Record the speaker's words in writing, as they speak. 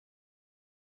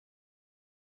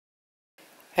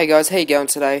Hey guys, how you going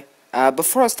today?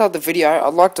 Before I start the video,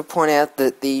 I'd like to point out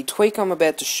that the tweak I'm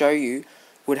about to show you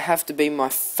would have to be my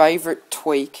favourite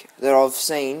tweak that I've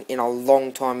seen in a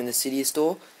long time in the Cydia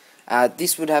store.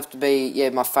 This would have to be,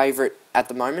 my favourite at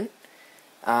the moment.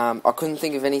 I couldn't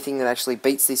think of anything that actually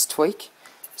beats this tweak.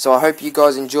 So I hope you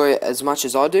guys enjoy it as much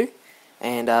as I do.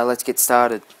 And let's get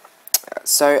started.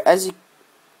 So as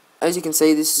you can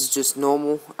see, this is just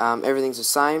normal. Everything's the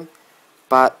same.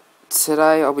 But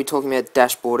today I'll be talking about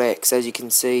Dashboard X. As you can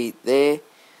see there,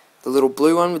 the little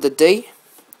blue one with the D.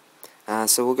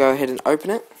 So we'll go ahead and open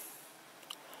it.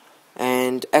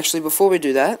 And actually, before we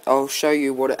do that, I'll show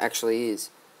you what it actually is.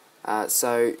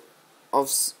 So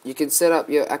you can set up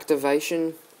your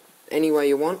activation any way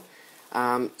you want.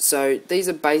 So these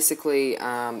are basically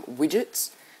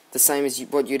widgets, the same as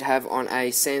what you'd have on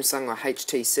a Samsung or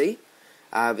HTC,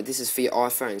 but this is for your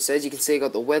iPhone. So as you can see, I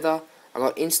got the weather. I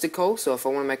got Instacall, so if I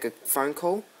want to make a phone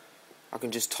call, I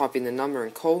can just type in the number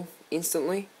and call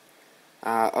instantly.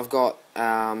 I've got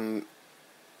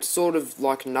sort of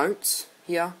like notes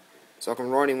here, so I can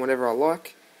write in whatever I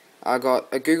like. I got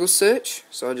a Google search,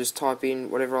 so I just type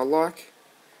in whatever I like,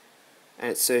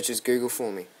 and it searches Google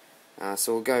for me.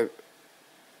 So we'll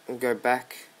go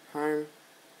back home,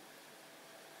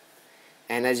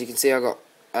 and as you can see, I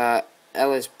got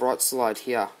LS Bright Slide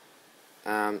here.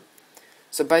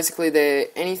 So basically they're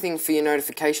anything for your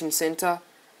notification center,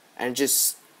 and it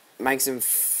just makes them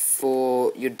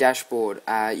for your dashboard.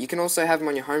 You can also have them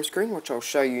on your home screen, which I'll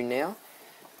show you now.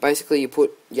 Basically you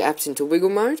put your apps into wiggle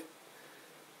mode,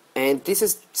 and this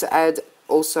is to add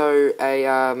also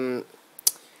a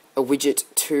widget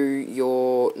to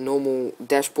your normal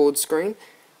dashboard screen.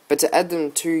 But to add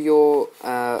them to your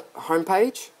home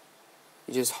page,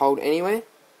 you just hold anywhere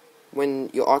when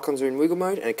your icons are in wiggle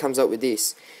mode, and it comes up with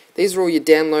this. These are all your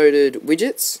downloaded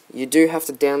widgets. You do have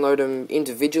to download them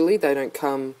individually. They don't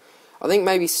come, I think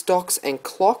maybe stocks and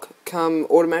clock come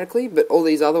automatically, but all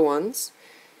these other ones,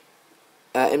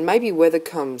 and maybe weather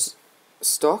comes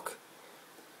stock,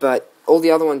 but all the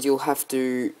other ones you'll have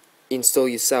to install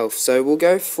yourself. So we'll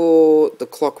go for the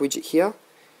clock widget here.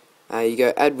 You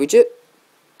go add widget,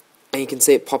 and you can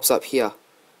see it pops up here.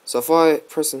 So if I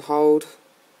press and hold,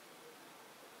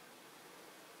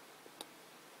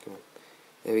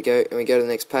 there we go, and we go to the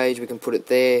next page. We can put it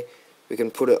there, we can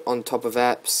put it on top of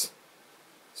apps.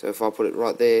 So if I put it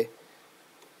right there,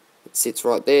 it sits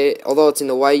right there. Although it's in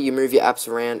the way, you move your apps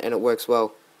around and it works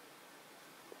well.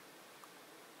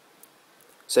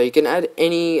 So you can add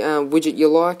any widget you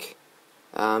like.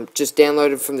 Just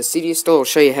download it from the Cydia store. I'll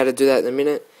show you how to do that in a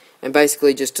minute. And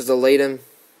basically just to delete them,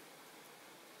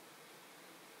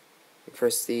 you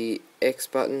press the X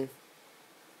button,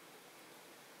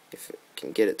 if it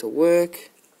can get it to work.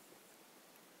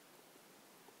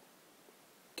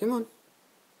 Come on.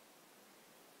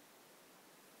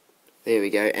 There we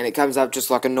go, and it comes up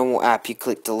just like a normal app. You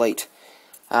click delete.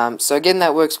 So again,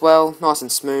 that works well, nice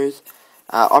and smooth.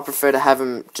 I prefer to have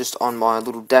them just on my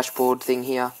little dashboard thing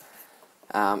here.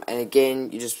 And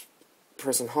again, you just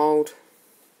press and hold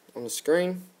on the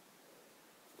screen,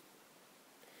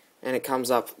 and it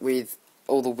comes up with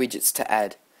all the widgets to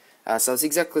add. So it's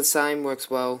exactly the same,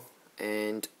 works well,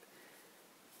 and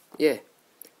yeah.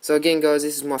 So again, guys,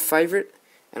 this is my favourite,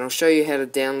 and I'll show you how to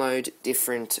download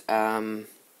different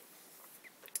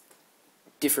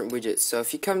widgets. So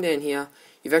if you come down here,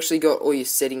 you've actually got all your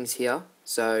settings here.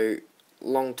 So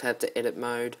long tap to edit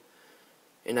mode,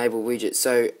 enable widgets.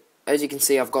 So as you can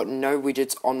see, I've got no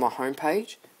widgets on my home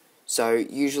page. So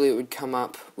usually it would come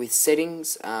up with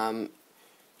settings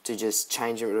to just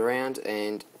change it around,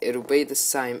 and it'll be the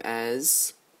same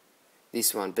as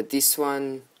this one. But this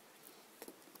one,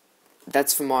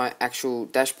 that's for my actual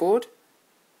dashboard.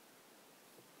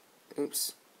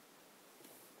 Oops.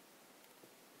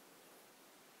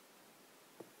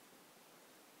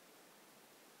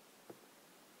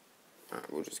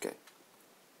 Alright, we'll just go.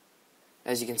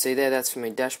 As you can see there, that's for my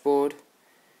dashboard,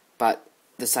 but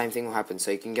the same thing will happen.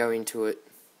 So you can go into it,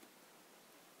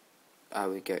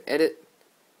 we go edit,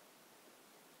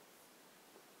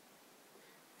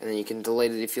 and then you can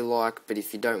delete it if you like, but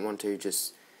if you don't want to,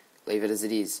 just leave it as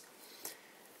it is.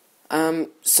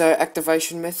 So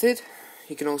activation method,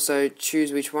 you can also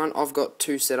choose which one. I've got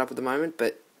two set up at the moment,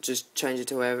 but just change it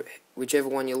to whichever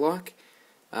one you like.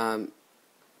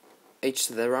 Each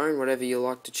to their own, whatever you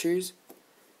like to choose.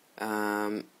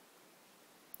 And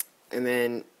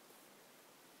then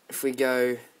if we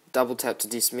go double tap to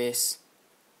dismiss,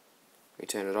 we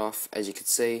turn it off. As you can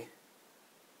see,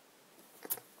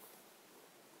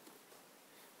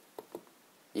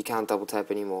 you can't double tap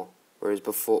anymore, whereas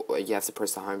before you have to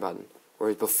press the home button.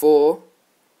 Whereas before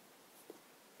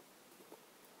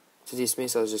to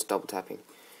dismiss. I was just double tapping.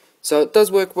 So it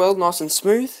does work well, nice and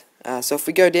smooth. So if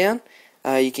we go down,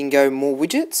 you can go more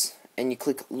widgets, and you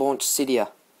click Launch Cydia.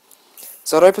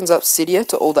 So it opens up Cydia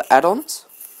to all the add-ons,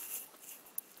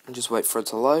 and just wait for it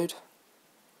to load.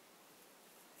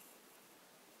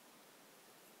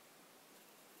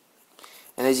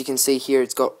 And as you can see here,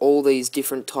 it's got all these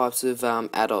different types of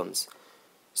add-ons.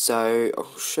 So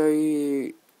I'll show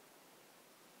you.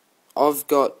 I've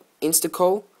got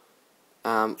Instacall,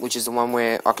 which is the one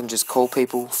where I can just call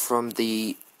people from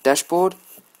the dashboard.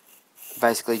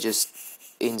 Basically just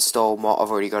install I've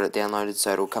already got it downloaded,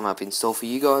 so it'll come up install for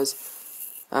you guys.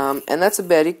 And that's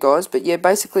about it, guys. But yeah,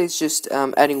 basically it's just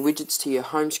adding widgets to your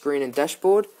home screen and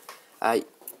dashboard.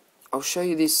 I'll show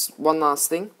you this one last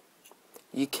thing.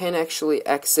 You can actually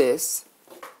access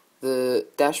the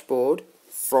dashboard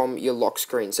from your lock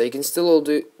screen. So you can still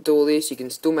do all this, you can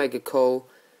still make a call,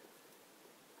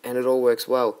 and it all works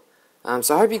well.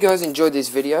 So I hope you guys enjoyed this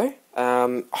video.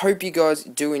 Hope you guys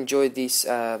do enjoy this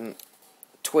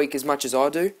tweak as much as I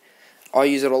do. I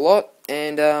use it a lot,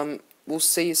 and we'll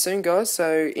see you soon, guys,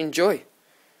 so enjoy.